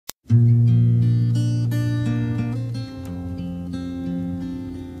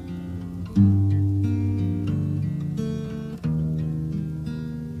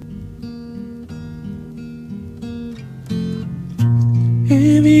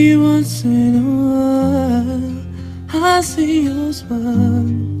Every once in a while I see your smile,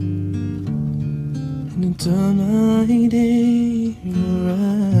 and it's all night day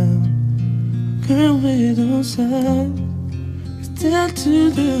around. Girl with no sign, it's dead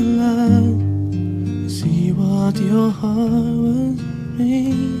to the light. I see what your heart was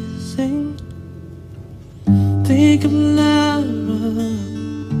missing. Think of love,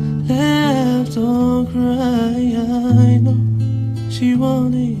 left, don't cry. I know she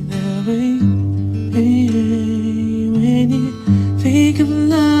wanted that way. When you think of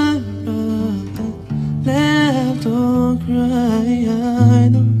love, left, don't cry. I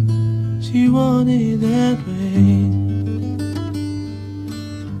know she wanted that way.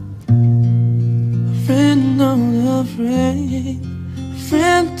 A friend, not a friend, a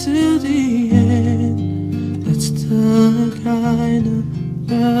friend to the end. That's the kind of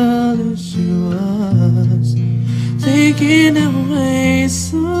girl that she was. Thinking away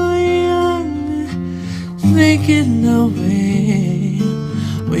so young, thinking away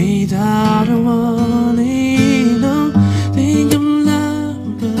without a warning. No, think of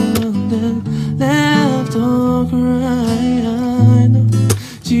love and then left or cry. I know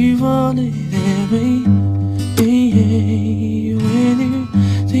she wanted every day. When you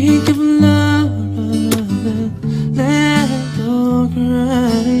think of love and left or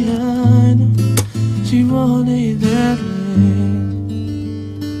cry, I know she wanted that way.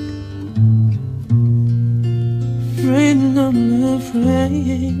 Friend, I'm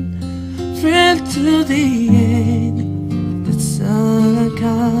afraid, friend to the end. That's the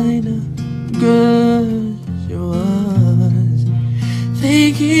kind of girl she was.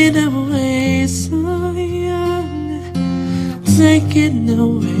 Thinking away so young, thinking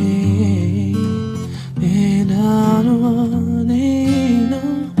away without warning. No,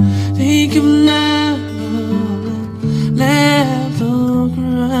 think of love, left or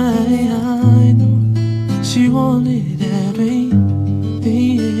cry. I know she wanted that way.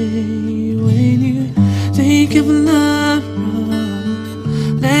 When you think of love,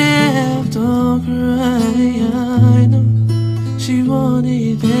 left or cry, I know she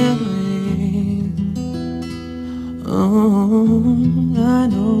wanted that way. Oh, I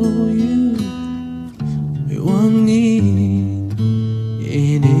know you want me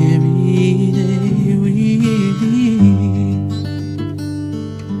in every day we live.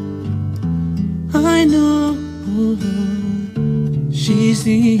 I know she's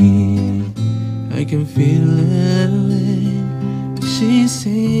here, I can feel her when she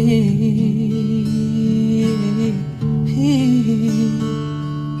sings.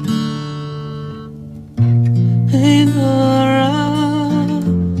 And around,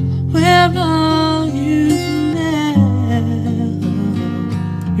 where are you now?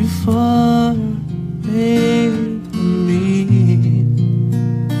 You're far away from me.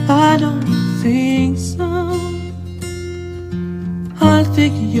 I don't think so. I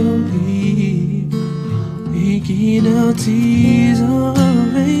think you'll leave, making our tears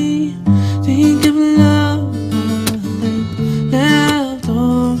away. Think of love, left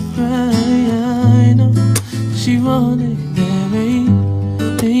or cry. I know she wanted that way.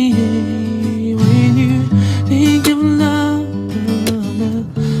 When you think of love,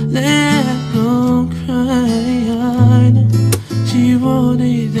 left or cry. I know she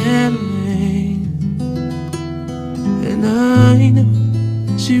wanted that way. And I know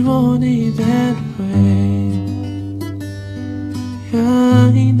she wanted that way.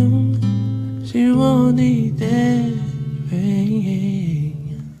 I know she wanted that